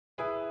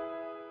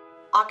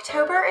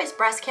October is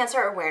Breast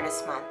Cancer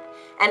Awareness Month,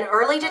 and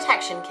early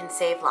detection can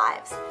save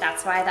lives.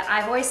 That's why the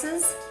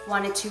iVoices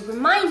wanted to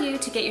remind you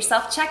to get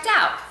yourself checked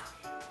out.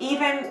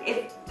 Even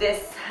if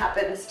this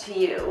happens to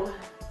you.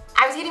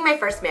 I was getting my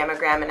first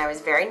mammogram and I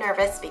was very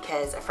nervous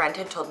because a friend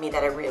had told me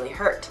that it really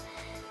hurt.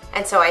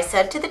 And so I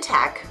said to the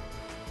tech,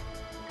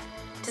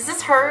 "Does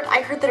this hurt?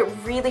 I heard that it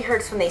really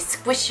hurts when they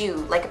squish you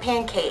like a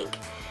pancake."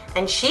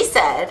 And she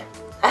said,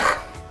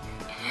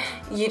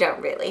 "You don't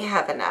really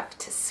have enough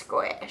to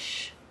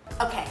squish."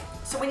 Okay,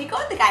 so when you go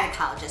to the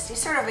gynecologist, you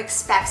sort of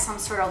expect some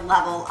sort of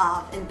level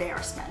of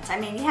embarrassment. I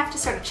mean, you have to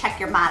sort of check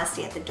your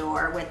modesty at the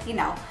door with, you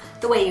know,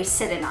 the way you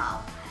sit and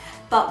all.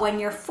 But when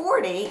you're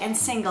 40 and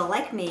single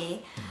like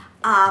me,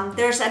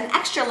 there's an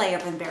extra layer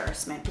of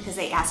embarrassment because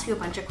they ask you a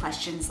bunch of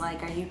questions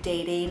like, are you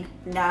dating?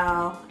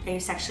 No. Are you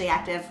sexually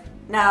active?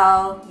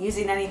 No.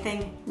 Using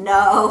anything?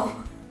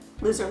 No.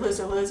 Loser,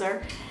 loser,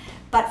 loser.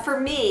 But for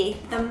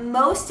me, the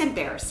most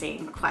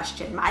embarrassing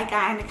question my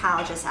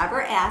gynecologist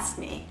ever asked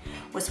me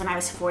was when I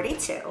was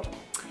 42.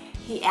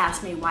 He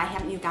asked me, "Why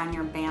haven't you gotten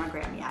your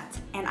mammogram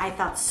yet?" And I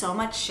felt so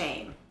much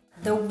shame.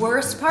 The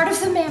worst part of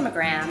the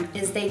mammogram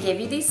is they give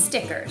you these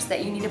stickers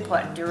that you need to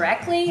put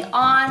directly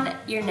on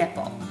your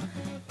nipple.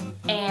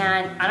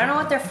 And I don't know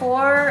what they're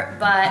for,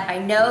 but I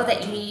know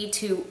that you need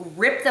to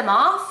rip them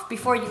off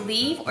before you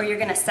leave or you're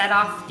gonna set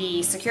off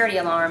the security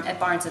alarm at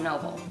Barnes &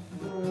 Noble.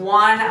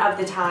 One of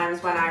the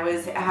times when I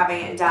was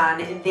having it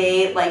done,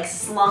 they like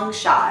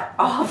slingshot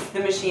off the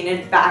machine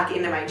and back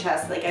into my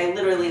chest. Like I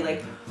literally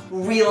like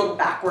reeled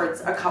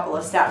backwards a couple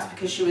of steps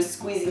because she was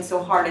squeezing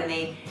so hard and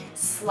they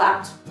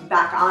slapped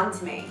back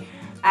onto me.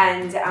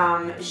 And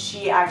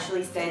she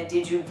actually said,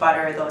 "Did you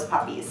butter those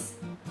puppies?"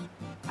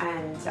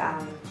 And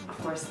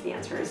of course the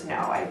answer is no.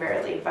 I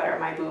rarely butter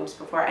my boobs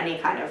before any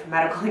kind of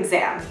medical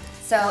exam.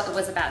 So it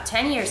was about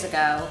 10 years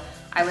ago.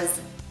 I was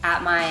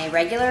at my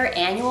regular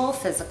annual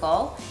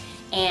physical,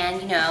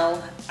 and you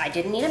know, I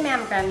didn't need a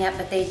mammogram yet,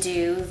 but they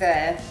do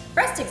the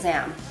breast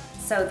exam.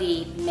 So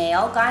the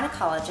male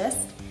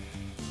gynecologist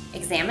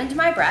examined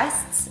my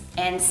breasts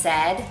and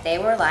said they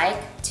were like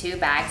 2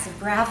 bags of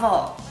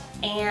gravel,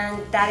 and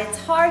that it's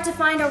hard to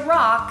find a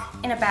rock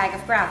in a bag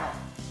of gravel.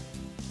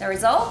 The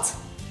result?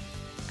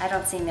 I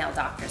don't see male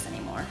doctors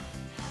anymore.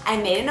 I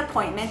made an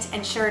appointment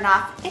and sure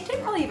enough, it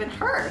didn't really even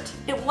hurt.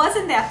 It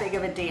wasn't that big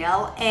of a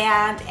deal,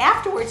 and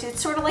afterwards it's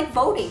sort of like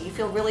voting. You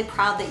feel really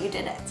proud that you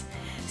did it.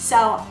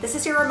 So this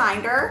is your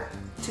reminder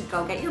to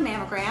go get your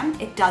mammogram.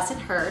 It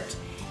doesn't hurt,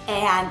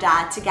 and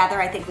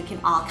together I think we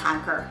can all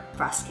conquer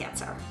breast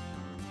cancer.